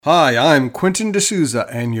Hi, I'm Quentin D'Souza,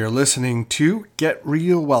 and you're listening to Get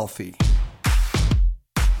Real Wealthy.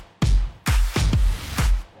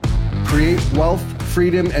 Create wealth,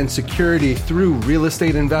 freedom, and security through real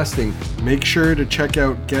estate investing. Make sure to check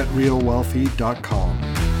out getrealwealthy.com.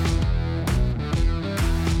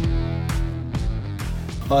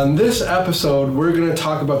 On this episode, we're going to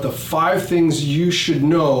talk about the 5 things you should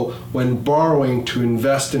know when borrowing to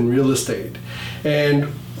invest in real estate.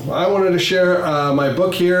 And I wanted to share my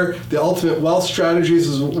book here, The Ultimate Wealth Strategies.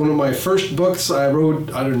 This is one of my first books I wrote,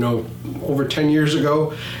 over 10 years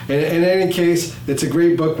ago. And in any case, it's a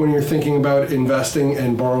great book when you're thinking about investing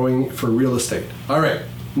and borrowing for real estate. All right,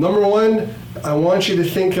 number 1, I want you to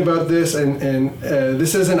think about this, and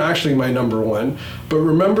this isn't actually my number 1, but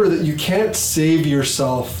remember that you can't save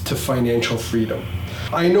yourself to financial freedom.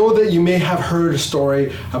 I know that you may have heard a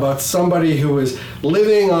story about somebody who was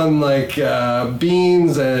living on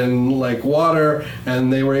beans and water,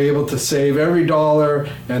 and they were able to save every dollar,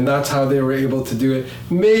 and that's how they were able to do it.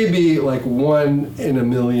 Maybe 1 in a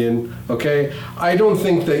million, okay? I don't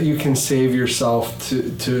think that you can save yourself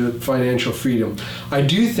to financial freedom. I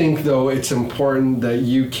do think, though, it's important that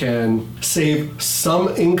you can save some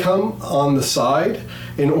income on the side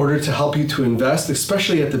in order to help you to invest,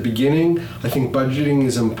 especially at the beginning. I think budgeting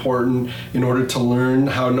is important in order to learn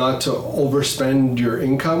how not to overspend your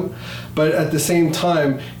income. But at the same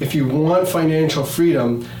time, if you want financial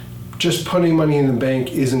freedom, just putting money in the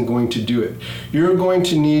bank isn't going to do it. You're going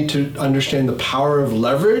to need to understand the power of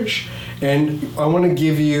leverage, and I want to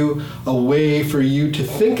give you a way for you to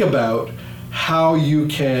think about how you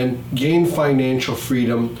can gain financial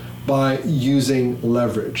freedom by using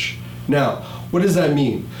leverage. Now, what does that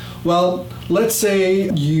mean? Well, let's say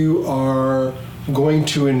you are going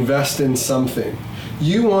to invest in something.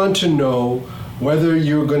 You want to know whether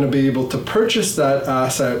you're going to be able to purchase that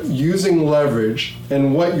asset using leverage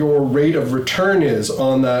and what your rate of return is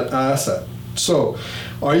on that asset. So,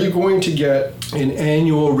 are you going to get an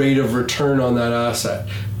annual rate of return on that asset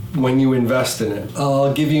when you invest in it?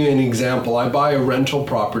 I'll give you an example. I buy a rental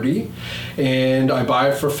property and I buy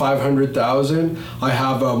it for $500,000. I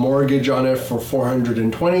have a mortgage on it for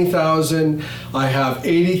 $420,000. I have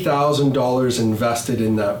 $80,000 invested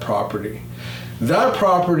in that property. That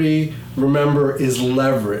property, remember, is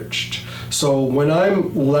leveraged. So when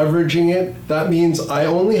I'm leveraging it, that means I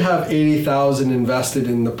only have $80,000 invested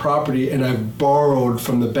in the property, and I've borrowed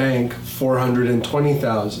from the bank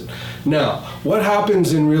 $420,000. Now, what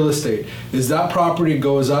happens in real estate is that property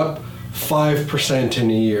goes up 5% in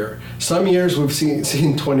a year. Some years we've seen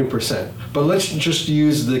 20%, but let's just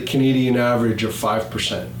use the Canadian average of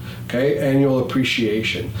 5%. Okay, annual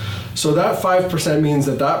appreciation. So that 5% means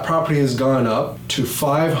that property has gone up to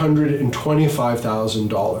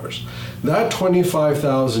 $525,000. That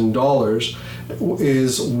 $25,000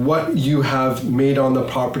 is what you have made on the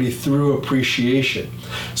property through appreciation.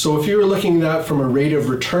 So if you were looking at that from a rate of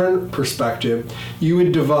return perspective, you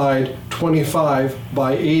would divide 25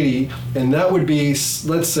 by 80, and that would be,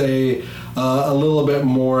 let's say, a little bit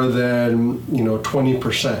more than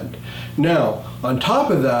 20%. Now, on top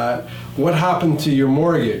of that, what happened to your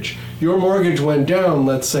mortgage? Your mortgage went down,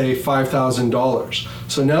 let's say, $5,000.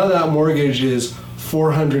 So now that mortgage is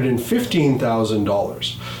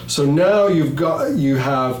 $415,000. So now you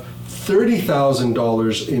have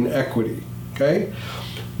 $30,000 in equity. Okay?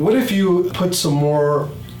 What if you put some more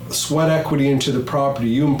sweat equity into the property?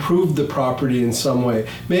 You improved the property in some way.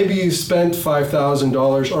 Maybe you spent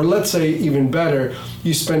 $5,000, or let's say even better,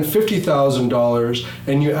 you spent $50,000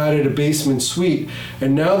 and you added a basement suite,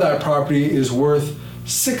 and now that property is worth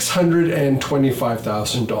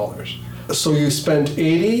 $625,000. So you spent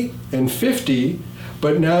 80 and 50,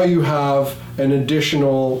 but now you have an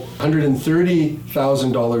additional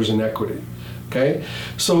 $130,000 in equity. Okay,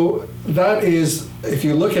 so that is, if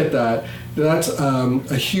you look at that, that's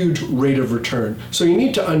a huge rate of return. So you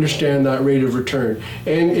need to understand that rate of return.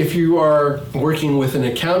 And if you are working with an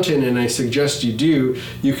accountant, and I suggest you do,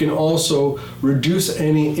 you can also reduce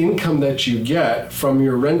any income that you get from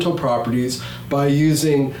your rental properties by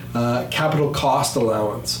using capital cost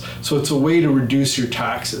allowance. So it's a way to reduce your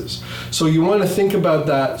taxes. So you want to think about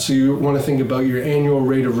that. So you want to think about your annual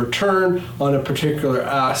rate of return on a particular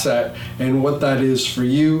asset and what that is for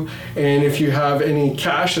you. And if you have any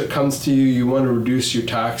cash that comes to you, you want to reduce your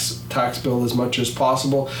tax bill as much as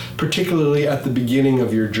possible, particularly at the beginning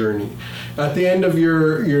of your journey. At the end of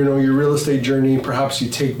your real estate journey, perhaps you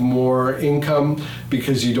take more income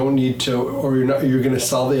because you don't need to, or you're going to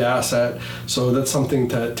sell the asset. So that's something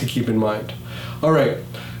to keep in mind. All right,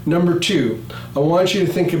 number 2, I want you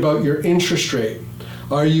to think about your interest rate.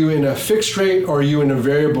 Are you in a fixed rate or are you in a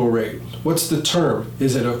variable rate? What's the term?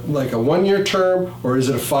 Is it like a 1-year term or is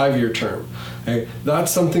it a 5-year term? Okay,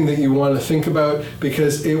 that's something that you want to think about,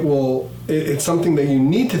 because it's something that you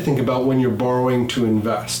need to think about when you're borrowing to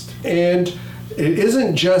invest. And it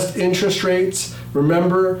isn't just interest rates.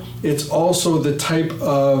 Remember, it's also the type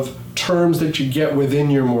of terms that you get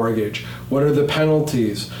within your mortgage. What are the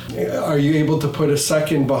penalties? Are you able to put a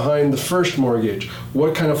second behind the first mortgage?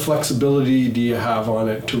 What kind of flexibility do you have on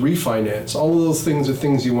it to refinance? All of those things are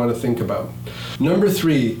things you want to think about. Number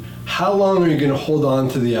 3, how long are you going to hold on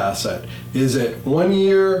to the asset? Is it 1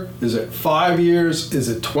 year? Is it 5 years? Is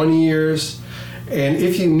it 20 years? And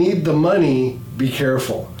if you need the money, be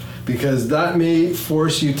careful, because that may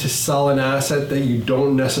force you to sell an asset that you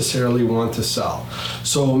don't necessarily want to sell.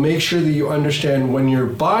 So make sure that you understand when you're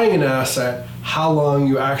buying an asset, how long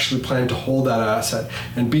you actually plan to hold that asset.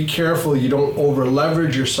 And be careful you don't over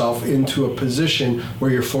leverage yourself into a position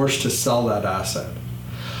where you're forced to sell that asset.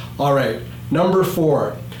 All right, number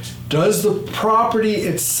 4. Does the property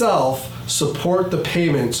itself support the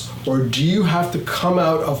payments, or do you have to come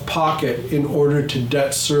out of pocket in order to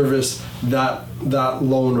debt service that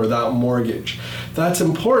loan or that mortgage? That's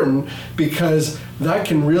important, because that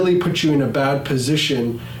can really put you in a bad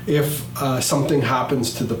position if something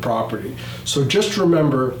happens to the property. So just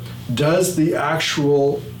remember, does the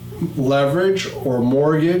actual leverage or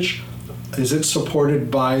mortgage, is it supported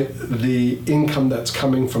by the income that's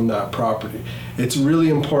coming from that property? It's really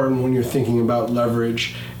important when you're thinking about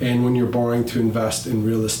leverage and when you're borrowing to invest in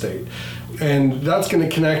real estate. And that's going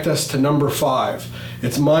to connect us to number 5.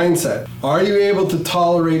 It's mindset. Are you able to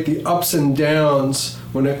tolerate the ups and downs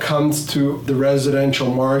when it comes to the residential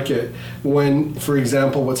market? When, for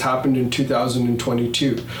example, what's happened in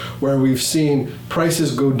 2022, where we've seen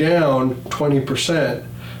prices go down 20%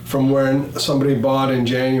 from when somebody bought in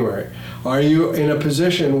January. Are you in a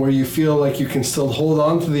position where you feel like you can still hold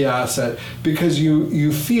on to the asset because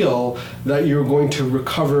you feel that you're going to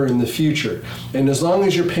recover in the future? And as long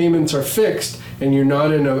as your payments are fixed and you're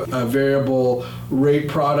not in a variable rate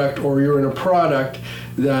product, or you're in a product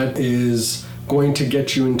that is going to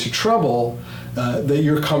get you into trouble, that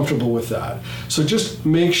you're comfortable with that. So just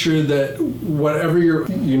make sure that whatever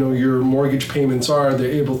your mortgage payments are, they're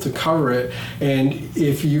able to cover it, and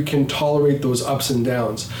if you can tolerate those ups and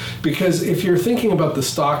downs. Because if you're thinking about the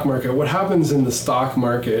stock market, what happens in the stock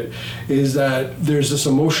market is that there's this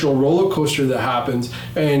emotional roller coaster that happens,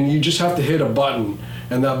 and you just have to hit a button,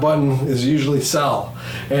 and that button is usually sell.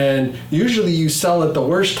 And usually you sell at the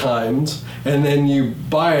worst times, and then you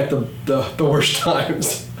buy at the worst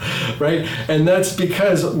times. Right? And that's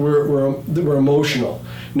because we're emotional.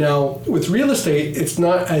 Now, with real estate, it's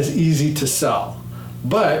not as easy to sell,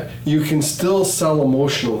 but you can still sell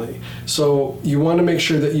emotionally. So you want to make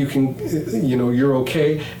sure that you can, you're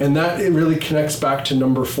okay. And that, it really connects back to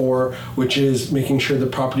number 4, which is making sure the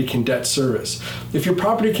property can debt service. If your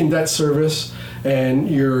property can debt service, and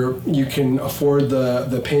you can afford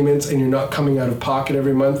the payments, and you're not coming out of pocket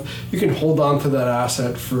every month, you can hold on to that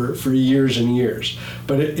asset for years and years.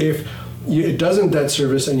 But if it doesn't debt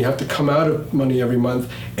service and you have to come out of money every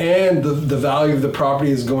month, and the value of the property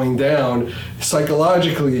is going down,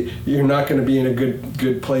 psychologically you're not going to be in a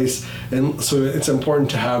good place. And so it's important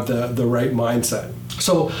to have the right mindset.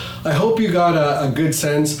 So I hope you got a good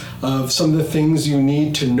sense of some of the things you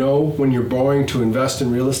need to know when you're borrowing to invest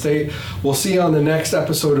in real estate. We'll see you on the next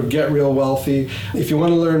episode of Get Real Wealthy. If you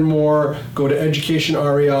want to learn more, go to Education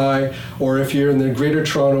REI, or if you're in the Greater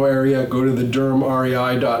Toronto area, go to the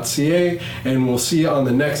durhamrei.ca, and we'll see you on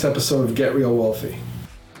the next episode of Get Real Wealthy.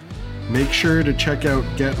 Make sure to check out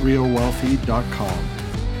getrealwealthy.com.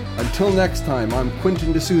 Until next time, I'm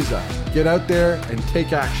Quentin D'Souza. Get out there and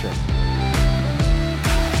take action.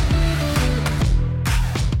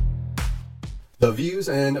 The views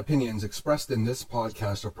and opinions expressed in this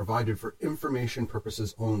podcast are provided for information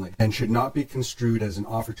purposes only and should not be construed as an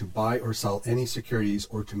offer to buy or sell any securities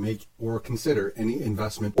or to make or consider any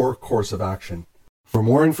investment or course of action. For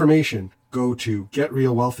more information, go to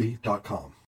getrealwealthy.com.